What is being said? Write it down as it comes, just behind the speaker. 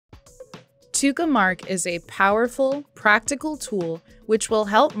TUKAmark is a powerful, practical tool which will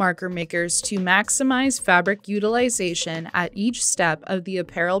help marker makers to maximize fabric utilization at each step of the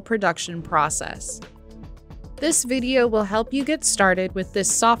apparel production process. This video will help you get started with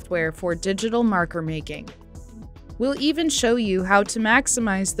this software for digital marker making. We'll even show you how to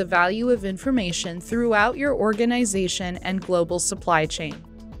maximize the value of information throughout your organization and global supply chain.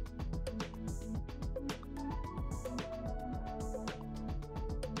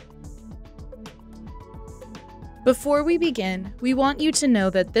 Before we begin, we want you to know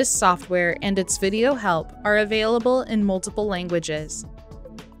that this software and its video help are available in multiple languages.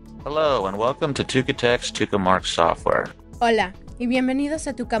 Hello and welcome to TUKATECH TUKAmark software. Hola y bienvenidos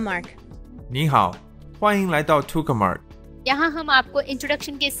a TUKAmark. 你好，欢迎来到 TUKAmark。 यहाँ हम आपको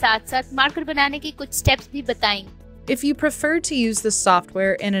introduction के साथ-साथ marker बनाने के कुछ steps भी बताएंगे। If you prefer to use the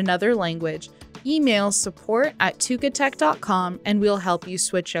software in another language, email support@tukatech.com and we'll help you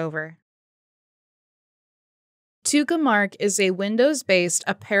switch over. TUKAmark is a Windows-based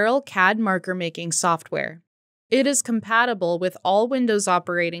apparel CAD marker making software. It is compatible with all Windows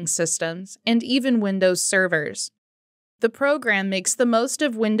operating systems and even Windows servers. The program makes the most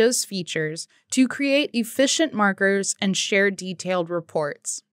of Windows features to create efficient markers and share detailed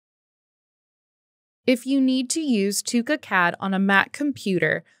reports. If you need to use TUKACAD on a Mac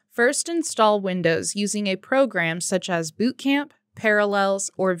computer, first install Windows using a program such as Boot Camp,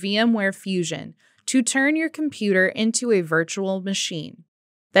 Parallels, or VMware Fusion to turn your computer into a virtual machine.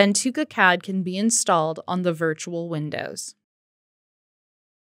 Then TUKACAD can be installed on the virtual Windows.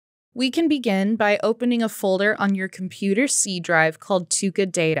 We can begin by opening a folder on your computer C drive called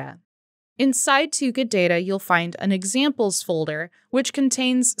TUKAData. Inside TUKAData, you'll find an examples folder which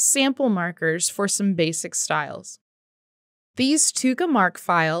contains sample markers for some basic styles. These TUKAmark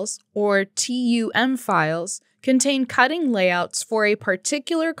files, or TUM files, contain cutting layouts for a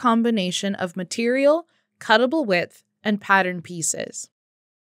particular combination of material, cuttable width, and pattern pieces.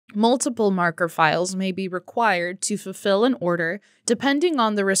 Multiple marker files may be required to fulfill an order depending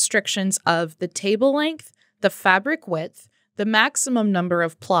on the restrictions of the table length, the fabric width, the maximum number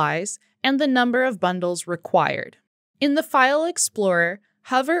of plies, and the number of bundles required. In the File Explorer,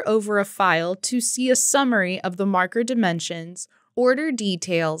 hover over a file to see a summary of the marker dimensions, order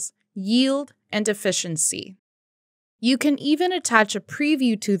details, yield, and efficiency. You can even attach a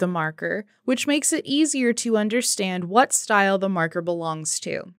preview to the marker, which makes it easier to understand what style the marker belongs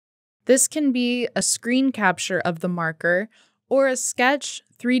to. This can be a screen capture of the marker, or a sketch,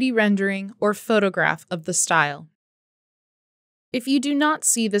 3D rendering, or photograph of the style. If you do not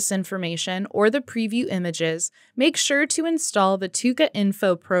see this information or the preview images, make sure to install the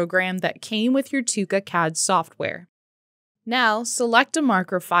TUKAinfo program that came with your TUKACAD software. Now, select a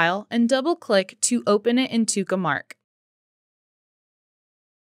marker file and double-click to open it in TUKAmark.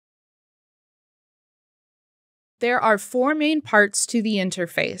 There are four main parts to the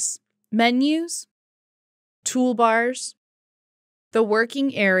interface: menus, toolbars, the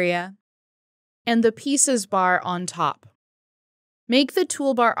working area, and the pieces bar on top. Make the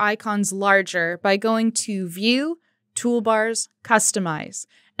toolbar icons larger by going to View, Toolbars, Customize,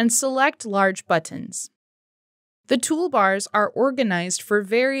 and select Large Buttons. The toolbars are organized for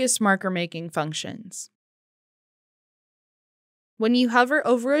various marker making functions. When you hover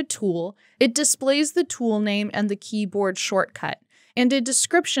over a tool, it displays the tool name and the keyboard shortcut, and a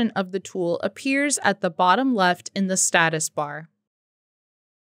description of the tool appears at the bottom left in the status bar.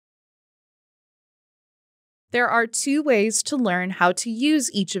 There are two ways to learn how to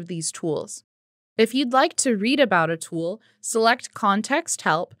use each of these tools. If you'd like to read about a tool, select Context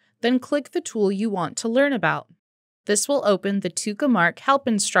Help, then click the tool you want to learn about. This will open the TUKAmark help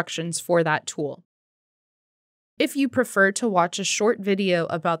instructions for that tool. If you prefer to watch a short video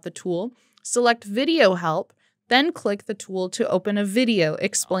about the tool, select Video Help, then click the tool to open a video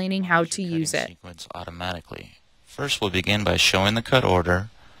explaining how to use it. Sequence automatically. First, we'll begin by showing the cut order,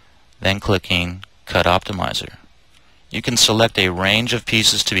 then clicking Cut Optimizer. You can select a range of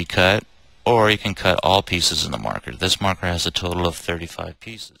pieces to be cut, or you can cut all pieces in the marker. This marker has a total of 35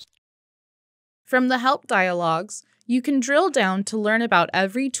 pieces. From the Help dialogues, you can drill down to learn about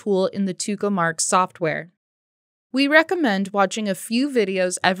every tool in the TUKAmark software. We recommend watching a few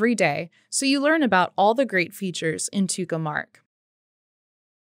videos every day so you learn about all the great features in TUKAmark.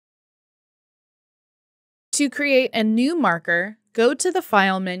 To create a new marker, go to the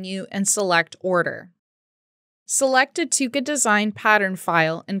File menu and select Order. Select a TUKAdesign pattern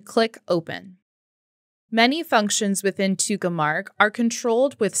file and click Open. Many functions within TUKAmark are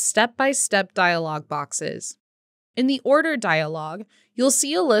controlled with step-by-step dialog boxes. In the Order dialog, you'll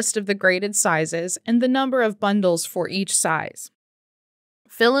see a list of the graded sizes and the number of bundles for each size.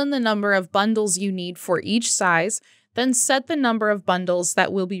 Fill in the number of bundles you need for each size, then set the number of bundles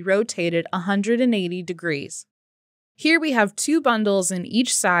that will be rotated 180 degrees. Here we have 2 bundles in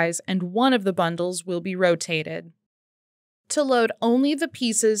each size and one of the bundles will be rotated. To load only the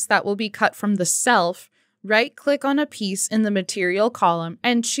pieces that will be cut from the shelf, right-click on a piece in the Material column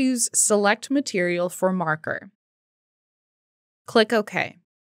and choose Select Material for Marker. Click OK.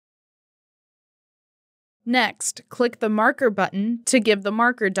 Next, click the Marker button to give the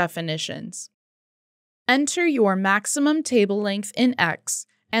marker definitions. Enter your maximum table length in X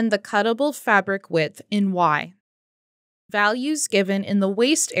and the cuttable fabric width in Y. Values given in the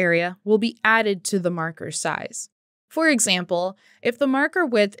waist area will be added to the marker size. For example, if the marker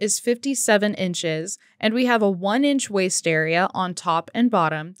width is 57 inches and we have a 1-inch waist area on top and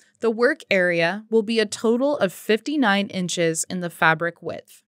bottom, the work area will be a total of 59 inches in the fabric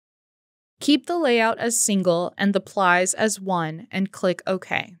width. Keep the layout as single and the plies as 1 and click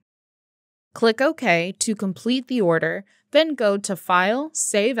OK. Click OK to complete the order, then go to File,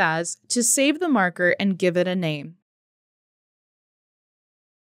 Save As to save the marker and give it a name.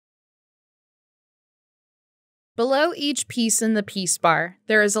 Below each piece in the piece bar,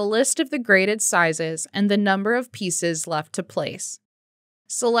 there is a list of the graded sizes and the number of pieces left to place.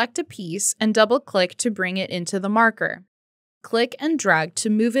 Select a piece and double-click to bring it into the marker. Click and drag to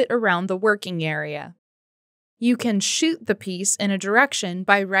move it around the working area. You can shoot the piece in a direction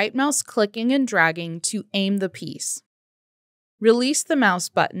by right-mouse clicking and dragging to aim the piece. Release the mouse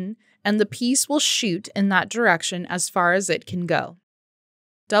button, and the piece will shoot in that direction as far as it can go.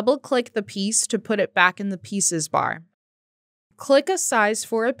 Double-click the piece to put it back in the Pieces bar. Click a size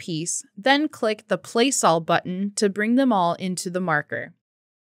for a piece, then click the Place All button to bring them all into the marker.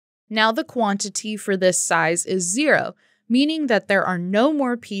 Now the quantity for this size is 0, meaning that there are no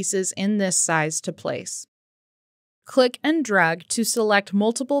more pieces in this size to place. Click and drag to select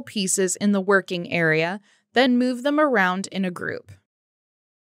multiple pieces in the working area, then move them around in a group.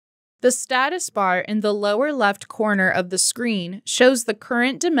 The status bar in the lower left corner of the screen shows the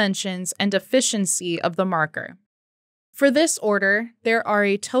current dimensions and efficiency of the marker. For this order, there are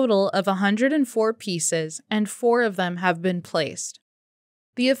a total of 104 pieces and 4 of them have been placed.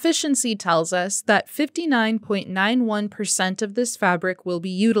 The efficiency tells us that 59.91% of this fabric will be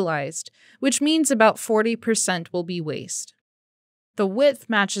utilized, which means about 40% will be waste. The width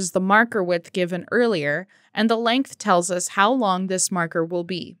matches the marker width given earlier, and the length tells us how long this marker will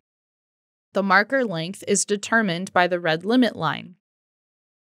be. The marker length is determined by the red limit line.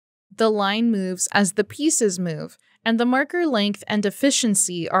 The line moves as the pieces move, and the marker length and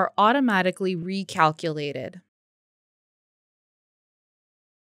efficiency are automatically recalculated.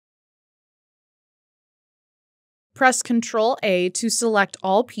 Press Ctrl-A to select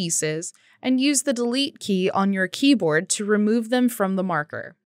all pieces, and use the Delete key on your keyboard to remove them from the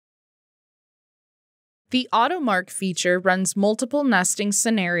marker. The AutoMark feature runs multiple nesting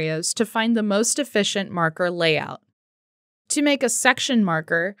scenarios to find the most efficient marker layout. To make a section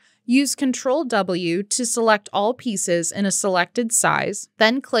marker, use Ctrl-W to select all pieces in a selected size,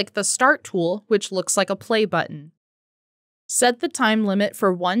 then click the Start tool, which looks like a play button. Set the time limit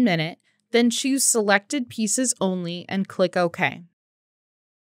for 1 minute, then choose Selected Pieces Only and click OK.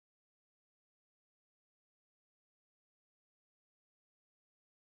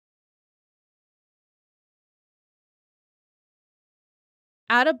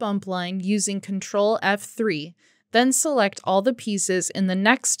 Add a bump line using Ctrl F3, then select all the pieces in the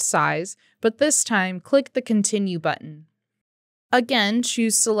next size, but this time click the Continue button. Again,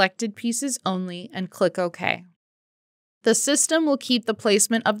 choose Selected Pieces Only and click OK. The system will keep the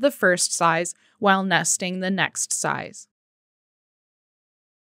placement of the first size while nesting the next size.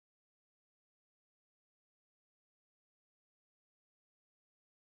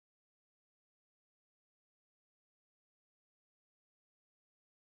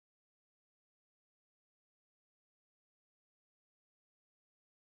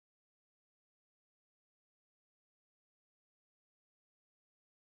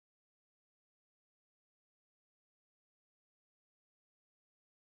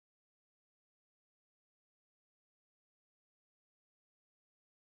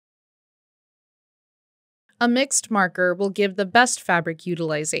 A mixed marker will give the best fabric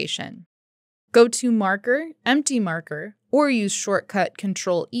utilization. Go to Marker, Empty Marker, or use shortcut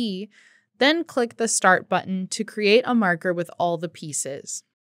Ctrl-E, then click the Start button to create a marker with all the pieces.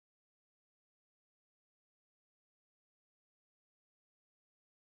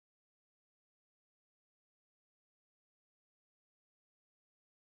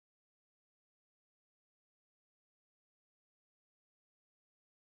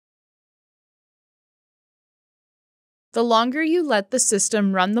 The longer you let the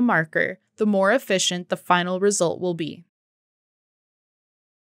system run the marker, the more efficient the final result will be.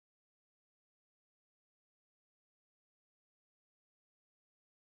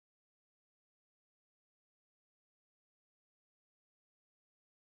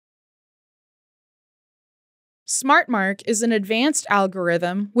 SMARTmark is an advanced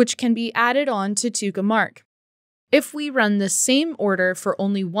algorithm which can be added on to TUKAmark. If we run the same order for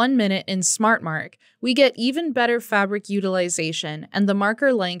only 1 minute in SMARTmark, we get even better fabric utilization and the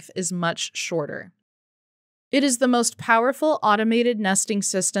marker length is much shorter. It is the most powerful automated nesting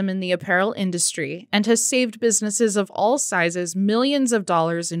system in the apparel industry and has saved businesses of all sizes millions of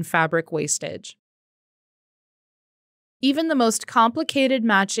dollars in fabric wastage. Even the most complicated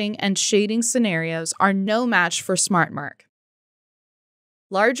matching and shading scenarios are no match for SMARTmark.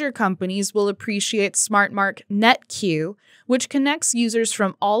 Larger companies will appreciate SMARTmark NetQ, which connects users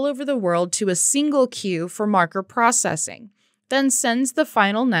from all over the world to a single queue for marker processing, then sends the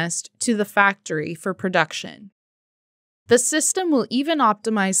final nest to the factory for production. The system will even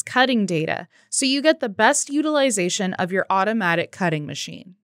optimize cutting data, so you get the best utilization of your automatic cutting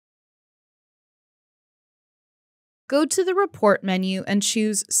machine. Go to the Report menu and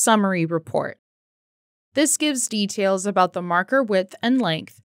choose Summary Report. This gives details about the marker width and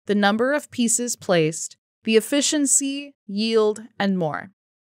length, the number of pieces placed, the efficiency, yield, and more.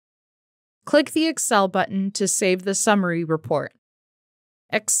 Click the Excel button to save the summary report.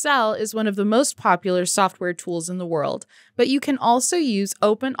 Excel is one of the most popular software tools in the world, but you can also use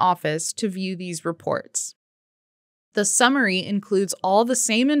OpenOffice to view these reports. The summary includes all the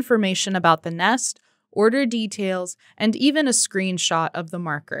same information about the nest, order details, and even a screenshot of the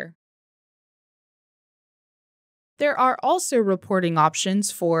marker. There are also reporting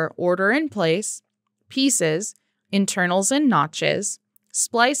options for order in place, pieces, internals and notches,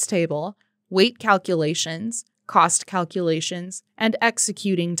 splice table, weight calculations, cost calculations, and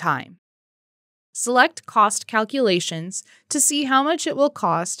executing time. Select Cost Calculations to see how much it will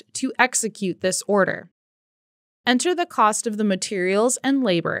cost to execute this order. Enter the cost of the materials and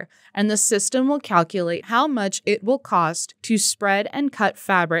labor, and the system will calculate how much it will cost to spread and cut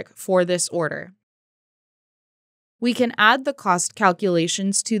fabric for this order. We can add the cost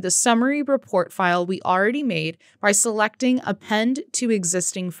calculations to the summary report file we already made by selecting Append to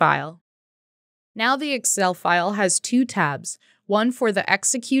Existing File. Now the Excel file has 2 tabs, one for the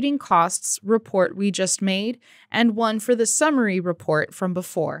executing costs report we just made, and one for the summary report from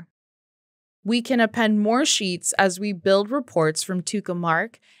before. We can append more sheets as we build reports from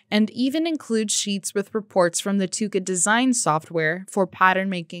TUKAmark and even include sheets with reports from the TUKAdesign software for pattern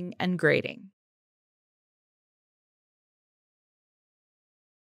making and grading.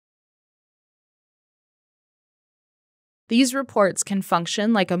 These reports can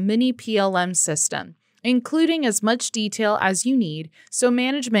function like a mini PLM system, including as much detail as you need so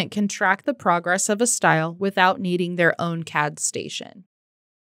management can track the progress of a style without needing their own CAD station.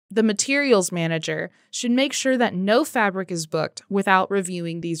 The materials manager should make sure that no fabric is booked without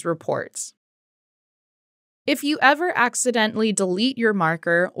reviewing these reports. If you ever accidentally delete your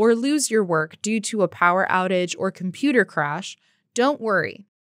marker or lose your work due to a power outage or computer crash, don't worry.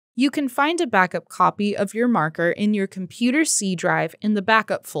 You can find a backup copy of your marker in your computer C drive in the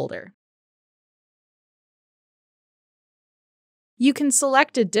backup folder. You can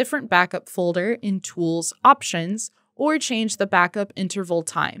select a different backup folder in Tools Options, or change the backup interval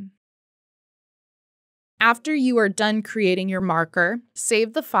time. After you are done creating your marker,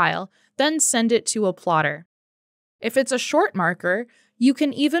 save the file, then send it to a plotter. If it's a short marker, you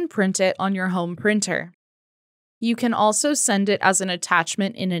can even print it on your home printer. You can also send it as an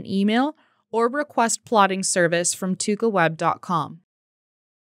attachment in an email or request plotting service from tukaweb.com.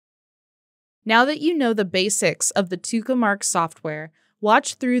 Now that you know the basics of the TUKAmark software,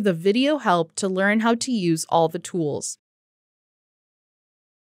 watch through the video help to learn how to use all the tools.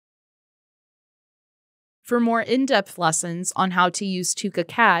 For more in-depth lessons on how to use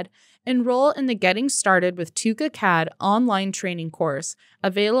TUKACAD, enroll in the Getting Started with TUKACAD online training course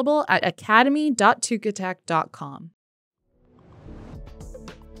available at academy.tukatech.com.